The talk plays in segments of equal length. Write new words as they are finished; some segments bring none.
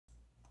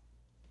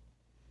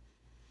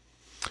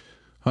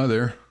Hi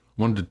there.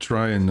 Wanted to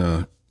try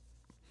and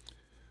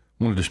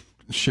wanted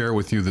to share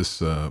with you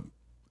this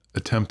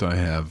attempt I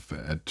have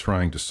at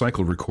trying to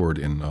cycle record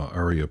in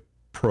Auria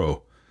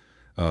Pro,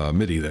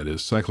 MIDI that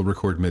is, cycle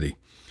record MIDI.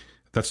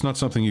 That's not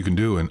something you can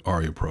do in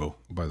Auria Pro,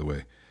 by the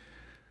way,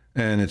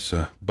 and it's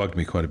bugged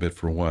me quite a bit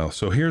for a while.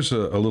 So here's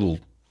a little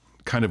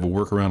kind of a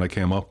workaround I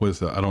came up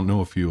with. I don't know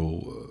if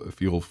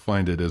you'll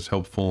find it as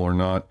helpful or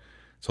not.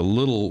 It's a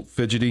little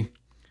fidgety,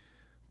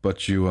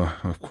 but you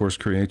of course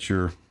create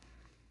your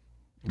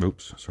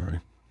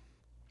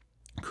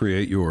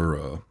create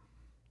your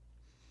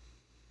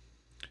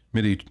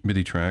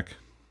MIDI track.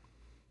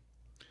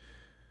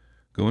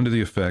 Go into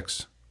the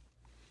effects.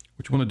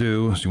 What you want to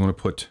do is you want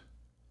to put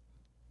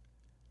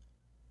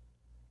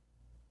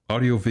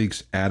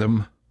AudioVeek's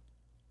ADDENDUM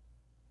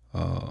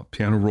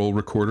piano roll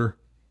recorder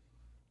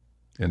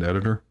and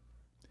editor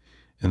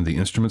in the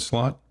instrument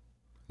slot.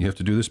 You have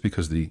to do this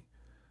because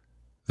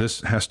this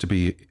has to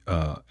be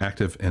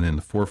active and in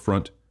the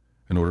forefront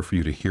in order for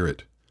you to hear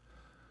it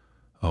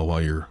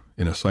while you're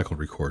in a cycle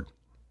record.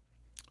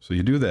 So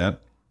you do that.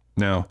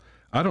 Now,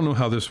 I don't know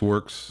how this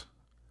works.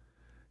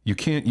 You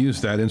can't use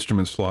that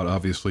instrument slot,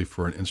 obviously,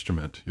 for an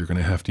instrument. You're going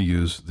to have to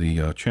use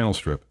the channel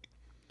strip,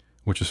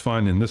 which is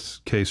fine in this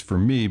case for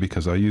me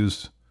because I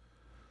use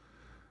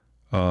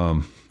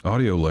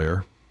audio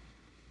layer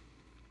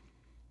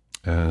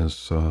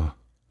as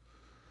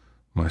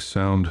my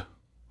sound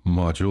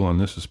module, and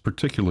this is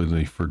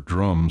particularly for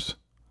drums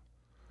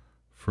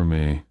for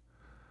me.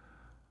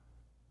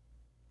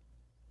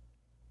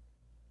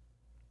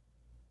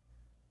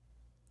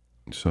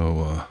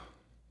 So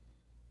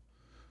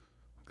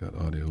got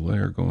audio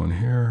layer going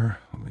here.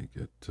 Let me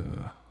get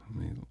let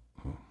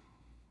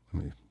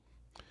me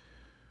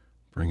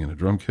bring in a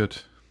drum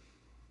kit.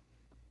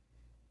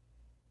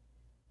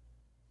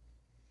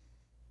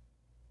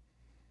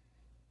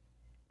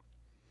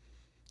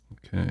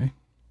 Okay.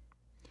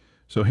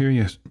 So here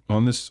you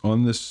on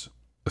this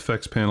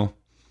effects panel,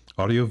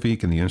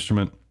 AudioVeek and the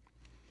instrument,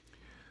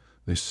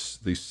 the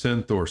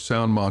synth or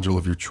sound module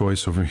of your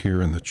choice over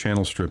here in the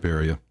channel strip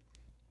area.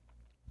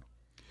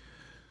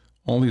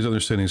 All these other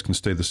settings can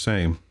stay the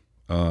same.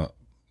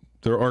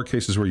 There are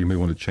cases where you may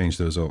want to change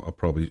those. I'll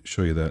probably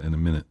show you that in a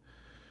minute.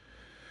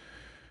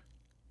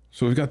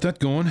 So we've got that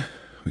going.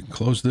 We can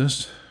close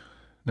this.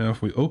 Now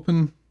if we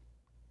open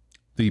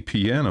the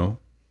piano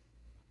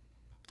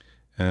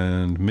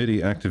and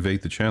MIDI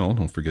activate the channel,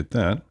 don't forget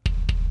that,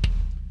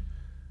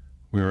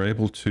 we are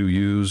able to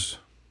use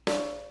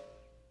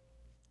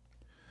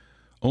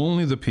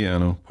only the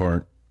piano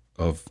part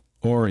of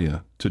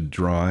Auria to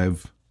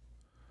drive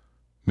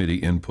MIDI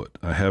input.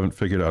 I haven't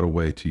figured out a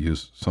way to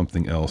use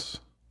something else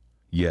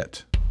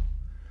yet.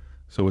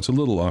 So it's a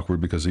little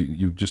awkward because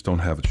you just don't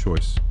have a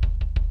choice.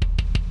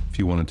 If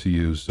you wanted to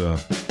use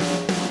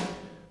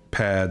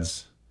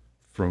pads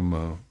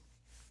from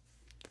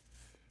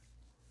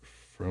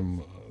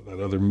that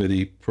other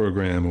MIDI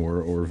program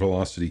or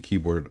Velocity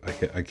keyboard,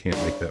 I can't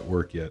make that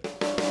work yet.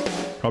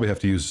 Probably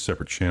have to use a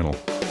separate channel.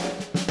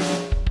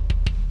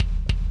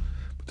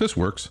 But this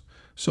works.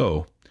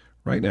 So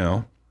right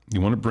now,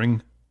 you want to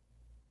bring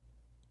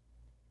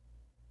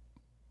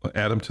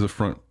add them to the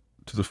front,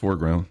 to the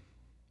foreground.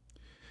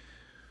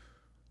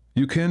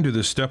 You can do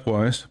this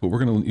stepwise, but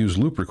we're going to use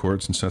loop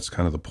record since that's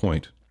kind of the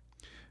point.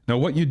 Now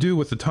what you do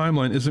with the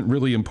timeline isn't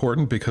really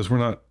important because we're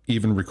not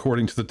even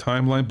recording to the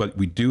timeline, but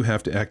we do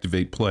have to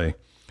activate play.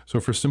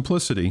 So for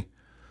simplicity,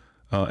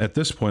 at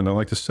this point, I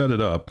like to set it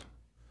up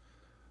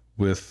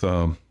with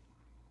all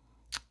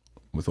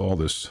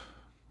this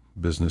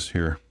business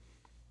here.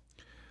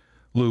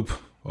 Loop,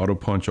 auto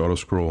punch, auto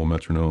scroll,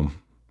 metronome,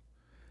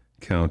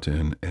 count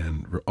in,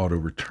 and auto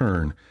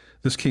return.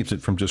 This keeps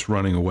it from just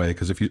running away,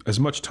 because if you, as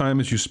much time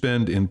as you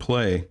spend in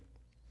play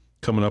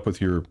coming up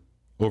with your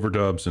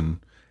overdubs and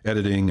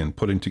editing and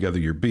putting together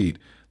your beat,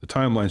 the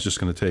timeline's just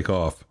going to take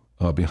off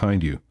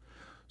behind you.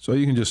 So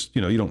you can just,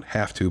 you don't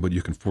have to, but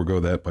you can forego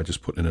that by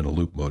just putting it in a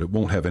loop mode. It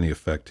won't have any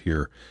effect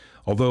here.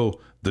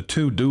 Although the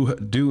two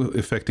do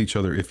affect each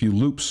other. If you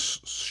loop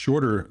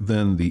shorter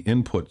than the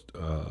input,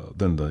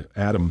 than the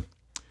ADDENDUM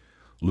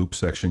loop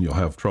section, you'll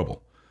have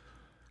trouble.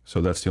 So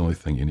that's the only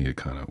thing you need to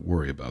kind of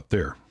worry about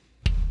there.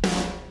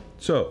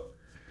 So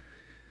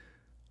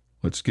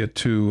let's get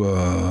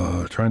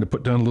to trying to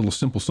put down a little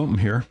simple something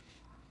here.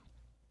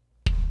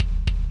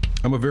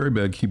 I'm a very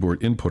bad keyboard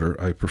inputter.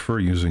 I prefer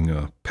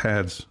using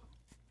pads,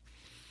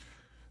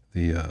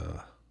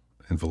 and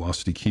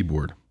Velocity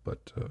keyboard,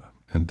 but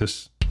and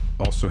this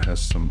also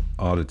has some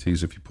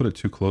oddities. If you put it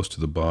too close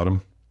to the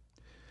bottom,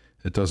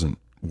 it doesn't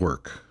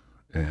work.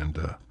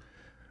 And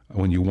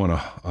when you want a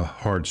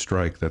hard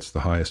strike, that's the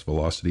highest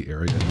velocity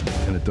area,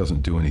 and it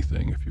doesn't do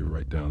anything if you're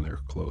right down there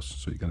close.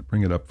 So you got to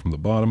bring it up from the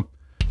bottom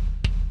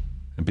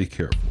and be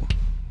careful.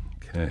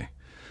 Okay,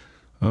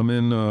 I'm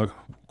in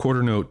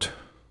quarter note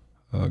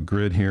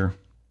grid here.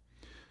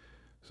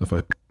 So if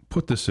I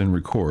put this in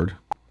record,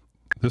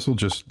 this will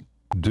just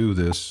do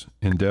this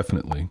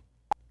indefinitely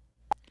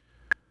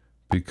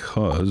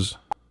because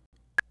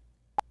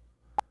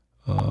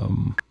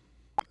I'd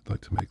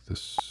like to make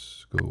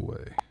this go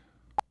away.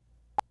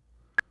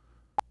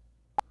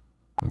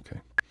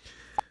 Okay.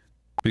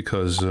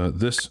 Because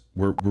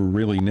we're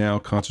really now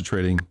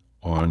concentrating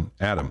on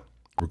Atom.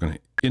 We're going to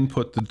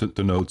input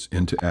the notes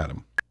into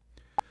Atom.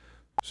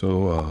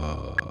 So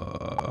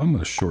I'm going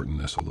to shorten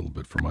this a little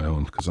bit for my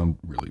own, because I'm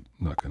really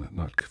I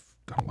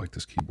don't like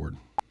this keyboard.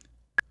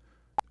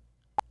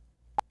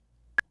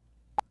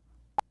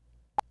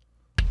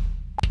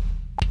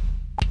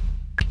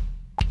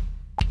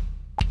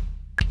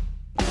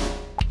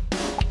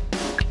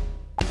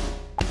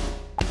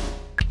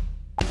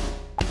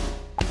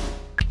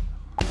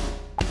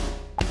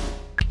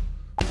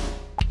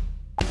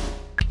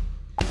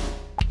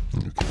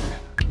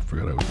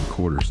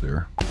 Quarters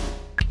there.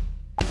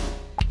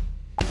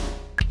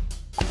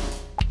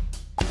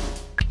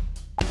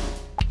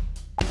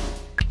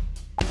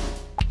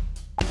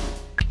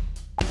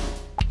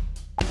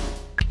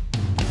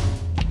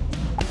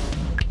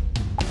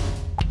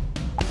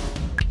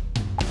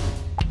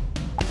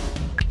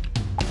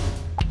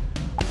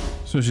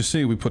 So as you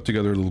see, we put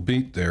together a little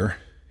beat there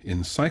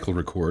in cycle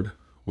record,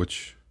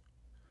 which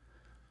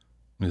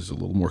is a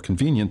little more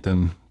convenient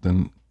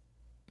than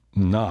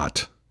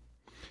not.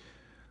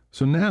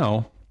 So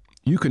now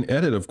you can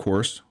edit, of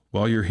course,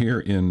 while you're here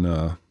in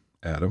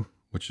Atom,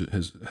 which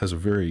has a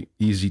very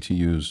easy to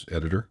use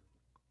editor,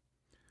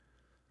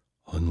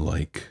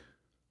 unlike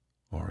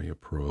Auria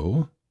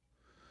Pro.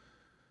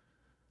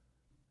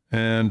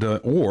 And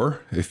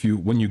or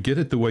when you get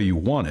it the way you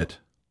want it,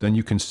 then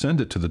you can send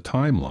it to the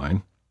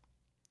timeline.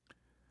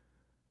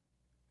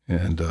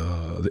 And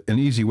an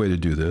easy way to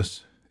do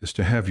this is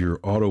to have your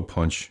auto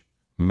punch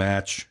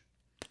match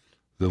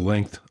the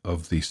length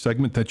of the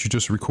segment that you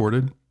just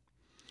recorded,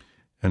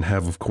 and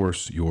have, of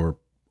course, your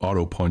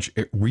auto punch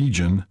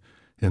region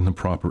in the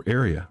proper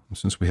area.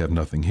 Since we have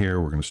nothing here,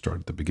 we're going to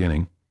start at the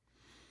beginning.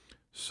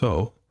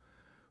 So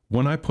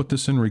when I put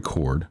this in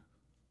record,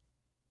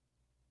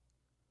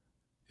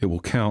 it will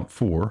count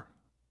for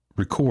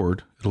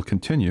record. It'll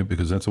continue,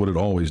 because that's what it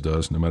always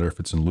does, no matter if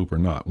it's in loop or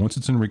not. Once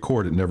it's in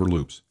record, it never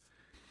loops.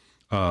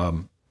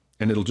 And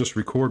it'll just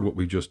record what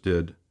we just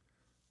did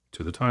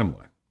to the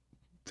timeline,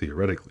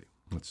 theoretically.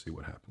 Let's see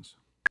what happens.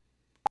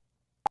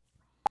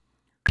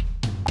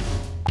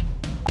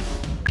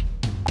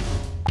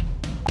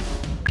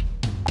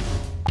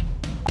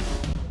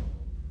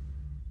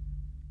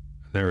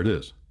 There it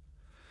is.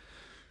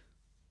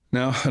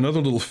 Now, another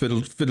little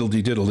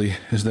fiddle-dee-diddly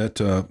is that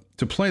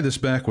to play this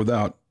back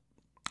without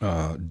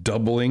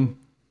doubling,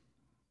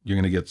 you're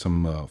going to get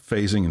some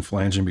phasing and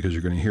flanging, because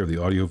you're going to hear the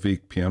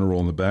AudioVeek piano roll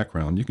in the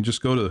background. You can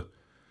just go to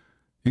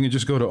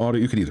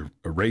audio. You can either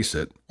erase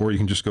it, or you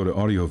can just go to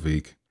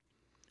AudioVeek,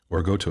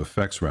 or go to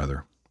effects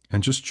rather,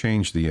 and just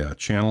change the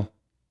channel.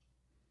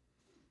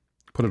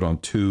 Put it on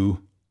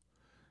 2,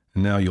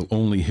 and now you'll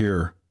only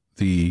hear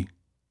the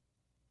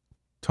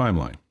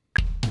timeline.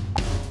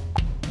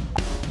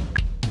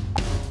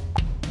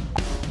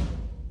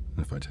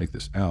 If I take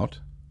this out,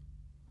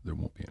 there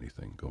won't be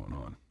anything going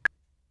on.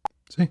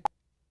 See?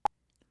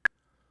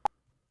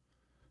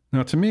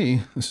 Now, to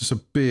me, this is a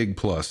big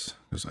plus,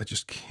 because I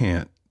just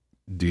can't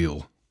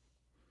deal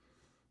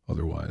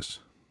otherwise.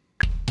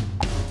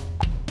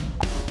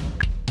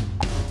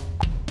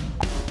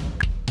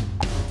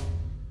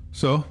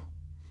 So,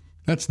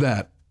 that's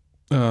that.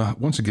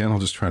 Once again, I'll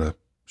just try to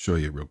show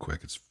you real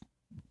quick. It's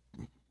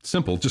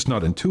simple, just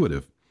not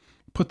intuitive.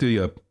 Put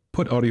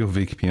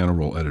AudioVeek piano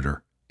roll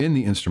editor in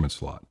the instrument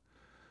slot.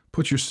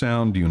 Put your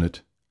sound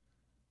unit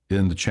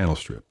in the channel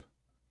strip.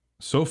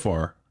 So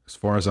far, as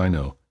far as I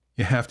know,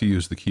 you have to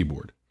use the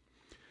keyboard.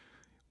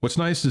 What's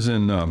nice is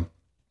in, I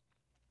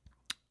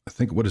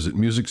think, what is it,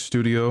 Music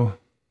Studio?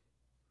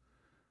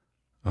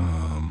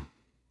 Oh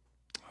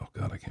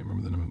God, I can't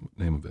remember the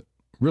name of it.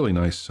 Really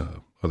nice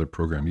other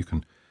program.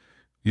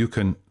 You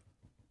can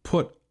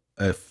put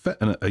a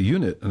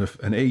unit,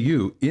 an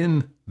AU,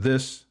 in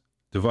this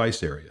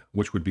device area,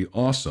 which would be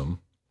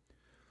awesome.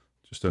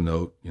 Just a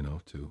note,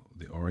 to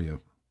the Auria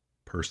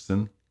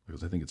person,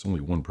 because I think it's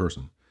only one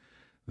person,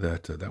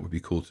 that would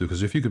be cool too.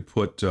 Because if you could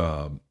put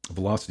a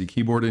Velocity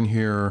keyboard in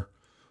here,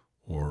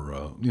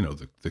 or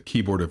the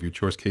keyboard of your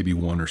choice,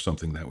 KB1 or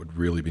something, that would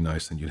really be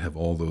nice. And you'd have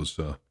all those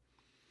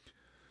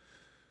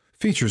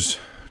features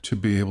to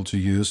be able to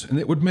use, and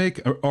it would make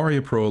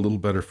Auria Pro a little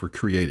better for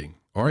creating.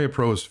 Auria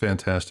Pro is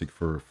fantastic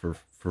for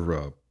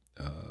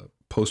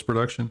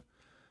post-production.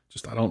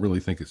 Just I don't really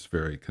think it's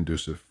very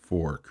conducive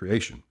for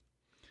creation.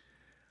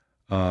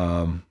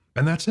 And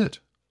that's it.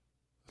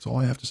 That's all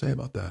I have to say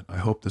about that. I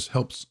hope this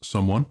helps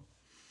someone.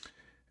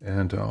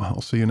 And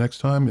I'll see you next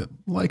time.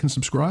 Like and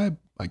subscribe,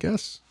 I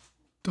guess.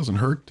 Doesn't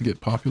hurt to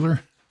get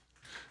popular.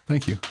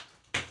 Thank you.